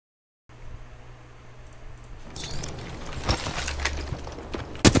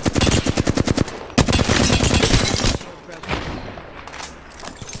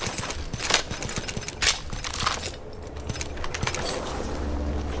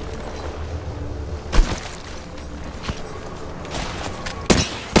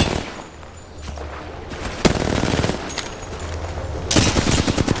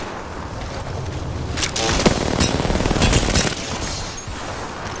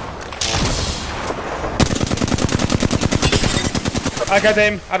I got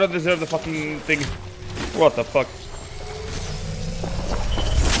aim. I don't deserve the fucking thing. What the fuck?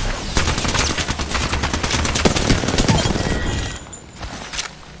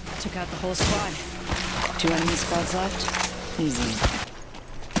 Took out the whole squad. 2 enemy squads left. Easy.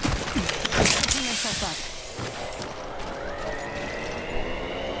 Picking myself up.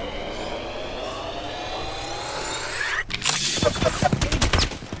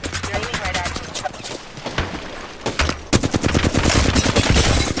 You're aiming right at me.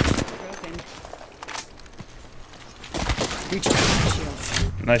 Broken. Recharging my shields.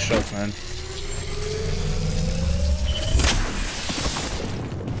 Nice shots, man.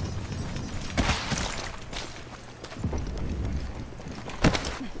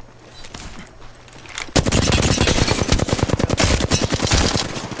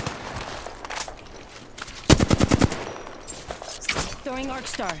 Throwing arc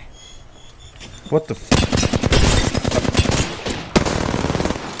star. What the f?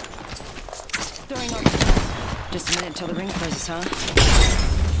 Throwing arc star. Just a minute till the ring closes, huh?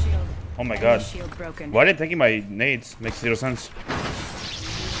 Shield. Oh my Enemy god. shield broken. Why are they taking my nades? Makes 0 sense.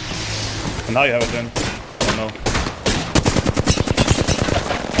 And now you have a gun. Oh no.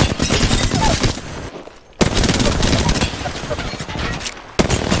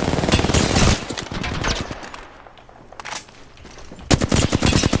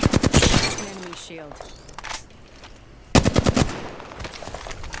 Enemy shield.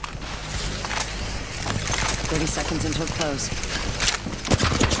 30 seconds until close.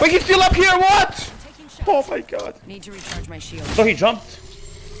 Wait, he's still up here, what? Taking shots. Oh my god. Need to recharge my shield. So he jumped.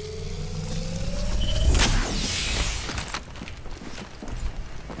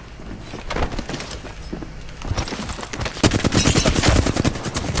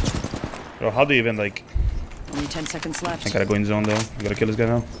 Bro, how do you even like... Only 10 seconds left. I gotta go in zone though. I gotta kill this guy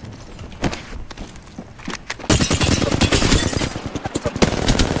now.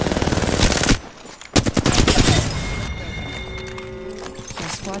 One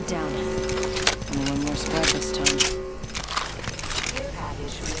squad down. Only one more squad this time.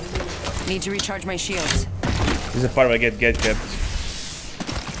 Need to recharge my shields. This is the part where I get kept.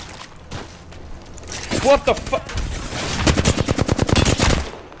 What the fuck?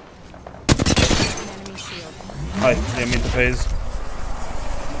 Enemy shield. I didn't mean to phase.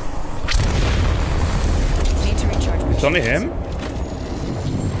 Need to recharge my It's only shields. him?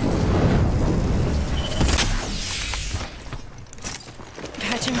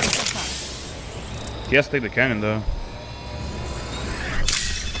 Patching myself He has to take the cannon though.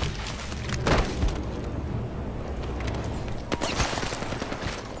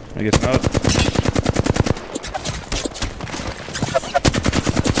 I guess not.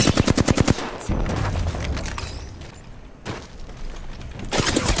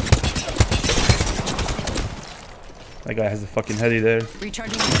 That guy has a fucking heady there. up.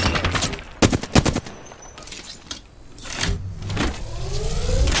 Recharging my shields.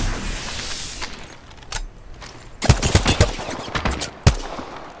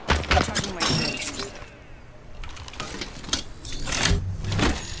 Recharging my shields.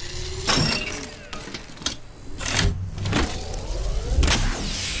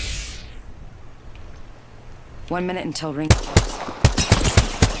 One minute until ring.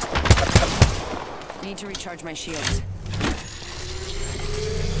 Need to recharge my shields.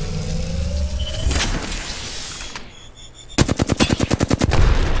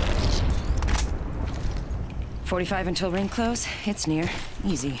 "45 until ring close. It's near.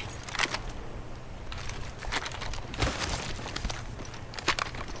 Easy.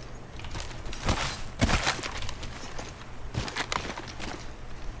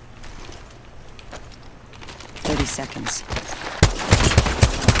 Seconds.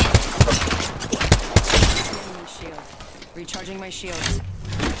 Shield. Recharging my shields.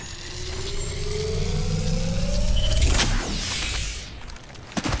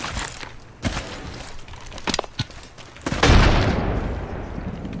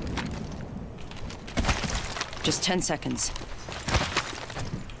 Just 10 seconds.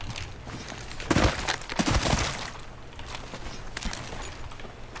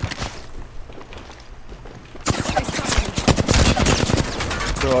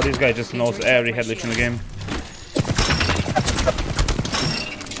 Bro, this guy just knows every head glitch in the game.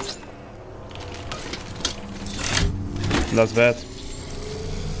 That's bad.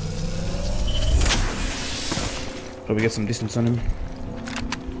 Probably get some distance on him.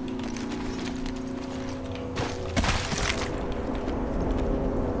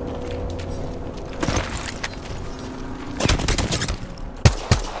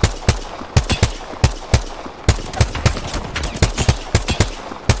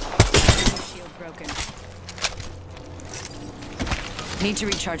 Need to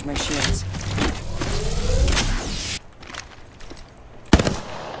recharge my shields.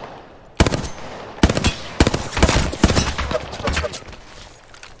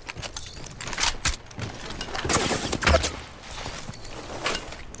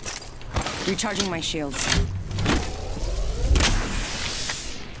 Recharging my shields.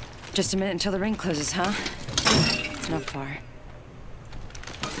 Just a minute until the ring closes, huh? It's not far.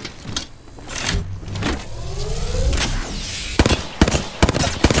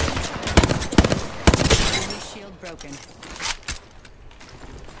 Shield broken.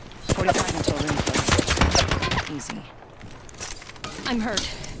 45 until ring closes. Easy. I'm hurt.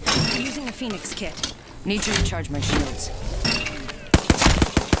 I'm using a Phoenix kit. Need to recharge my shields.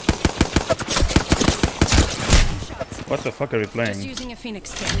 What the fuck are we playing? Just using a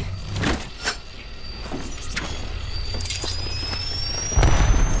Phoenix kit.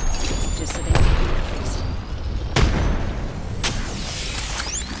 Just so they can be your face.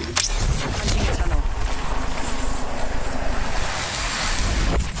 Punching a tunnel.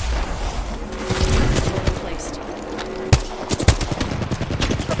 Placed.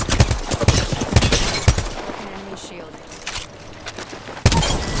 Broken enemy shield.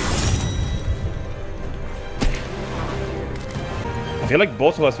 I feel like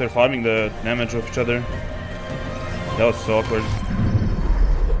both of us were farming the damage of each other. That was so awkward.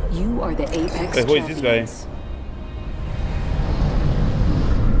 You are the Apex Wait, who is this guy? champions.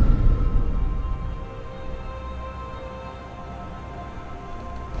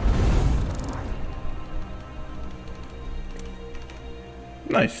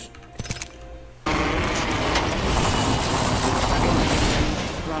 Nice.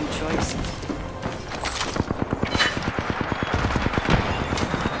 Wrong choice.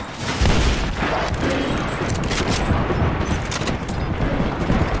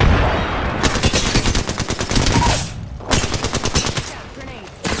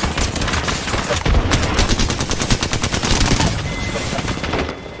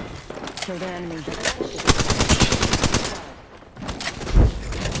 Kill the enemy.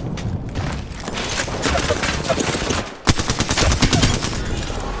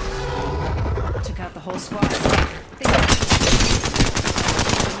 Took out the whole squad.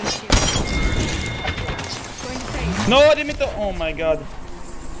 No, I didn't mean to. Oh my god. Got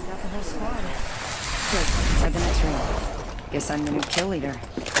the whole squad. Good. Inside the next ring. Guess I'm the new kill leader.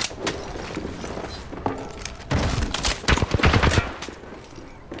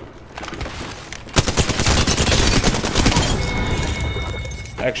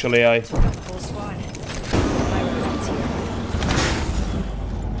 Actually, I. Took out the whole squad. My robots here.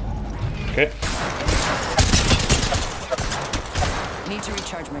 Okay. Need to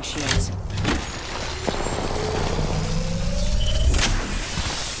recharge my shields.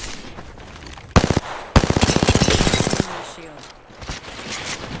 Shield.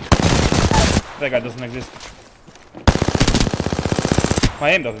 That guy doesn't exist. My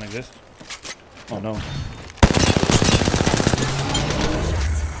aim doesn't exist. Oh no.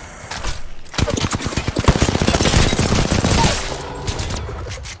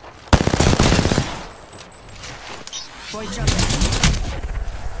 Boy jumping.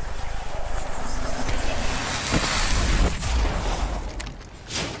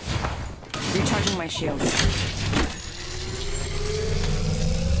 Recharging my shields.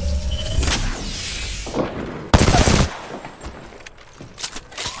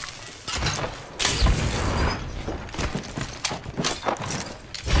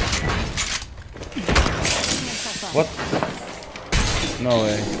 What? No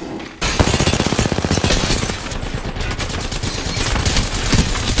way.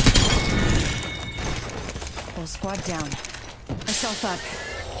 Whole squad down. Myself up.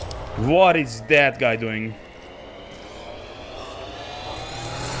 What is that guy doing?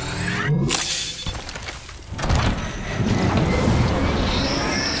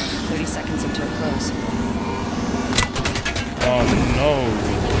 Seconds until close. Oh no.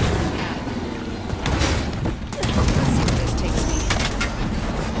 Let's see where this takes me.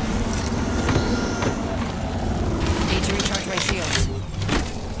 Need to recharge my shields.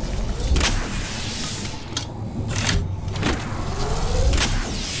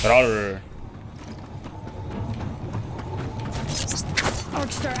 Rawr.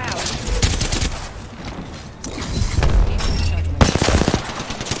 Arcs are out. Need to recharge my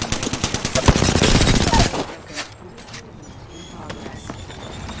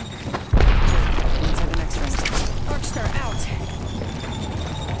inside the next ring. Arcs are out.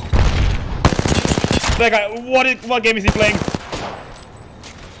 That guy, what game is he playing?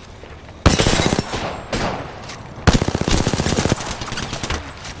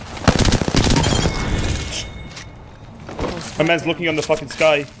 My man's looking on the fucking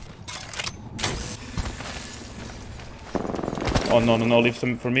sky. Oh no, no, no, leave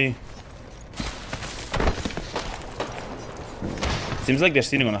some for me. Seems like they're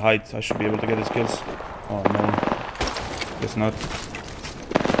sitting on a height. I should be able to get his kills. Oh no. Guess not.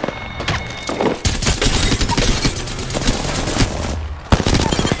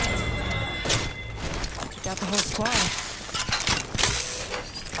 Got the whole squad.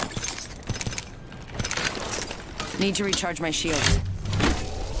 Need to recharge my shields.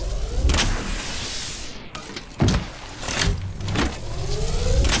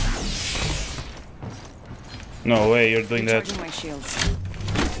 No way, you're doing that. Recharging my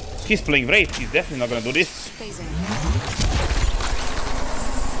shields. He's playing Wraith. He's definitely not gonna do this. Phasing.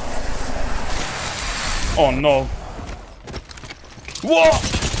 Oh no. Whoa!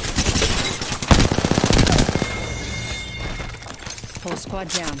 Whole squad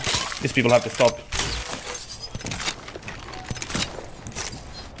down. These people have to stop.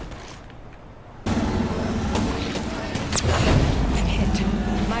 I'm hit.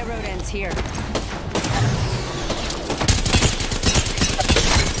 My road ends here.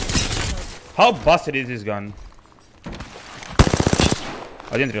 How busted is this gun?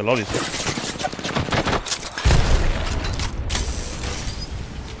 I didn't reload this.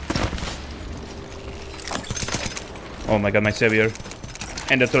 Oh my god, my savior.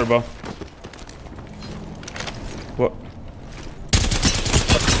 And the turbo. What?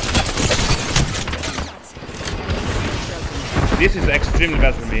 This is extremely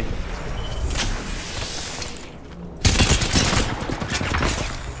bad for me.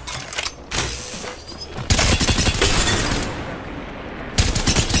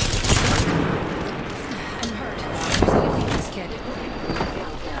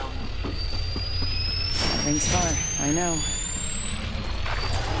 Rings far, I know.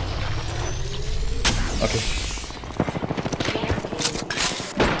 Okay.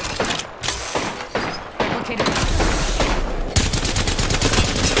 Located.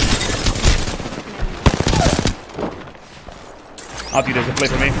 I'll do there's a play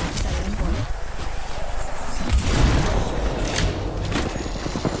for me.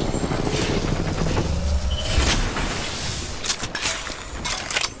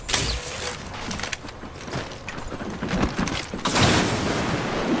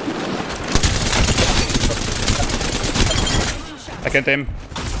 I can't aim.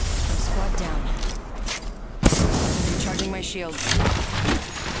 Squad down. Recharging my shields.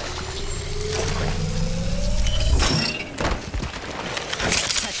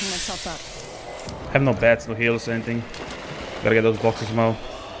 Patching myself up. I have no bats, no heals, anything. Gotta get those boxes somehow.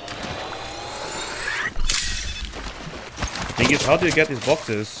 Thing is, how do you get these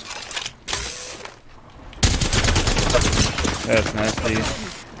boxes? That's nasty.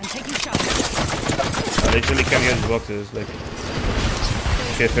 I'm taking shots. I literally can't get these boxes. Like,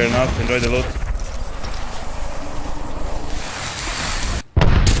 okay, fair enough. Enjoy the loot.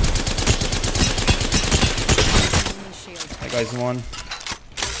 That guy's one.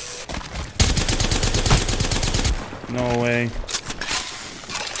 No way.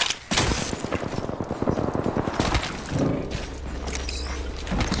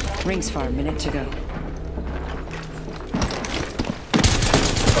 Rings far, minute to go.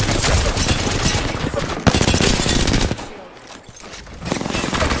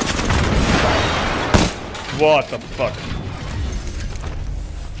 What the fuck?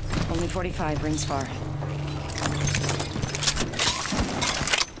 Only 45, rings far.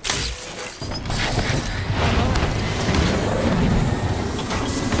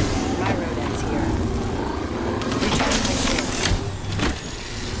 My road ends here.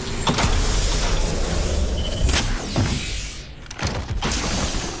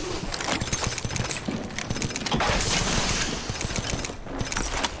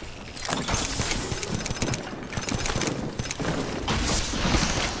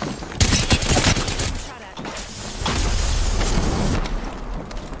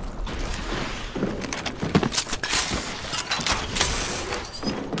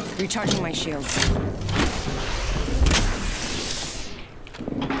 Recharging my shields. Recharging my shields.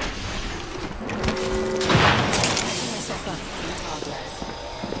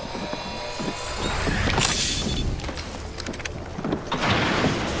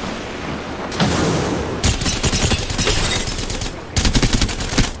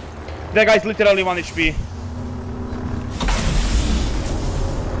 That guy's literally 1 HP.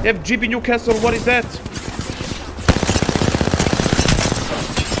 They have GB Newcastle, what is that?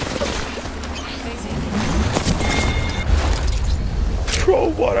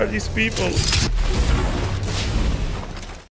 Bro, what are these people?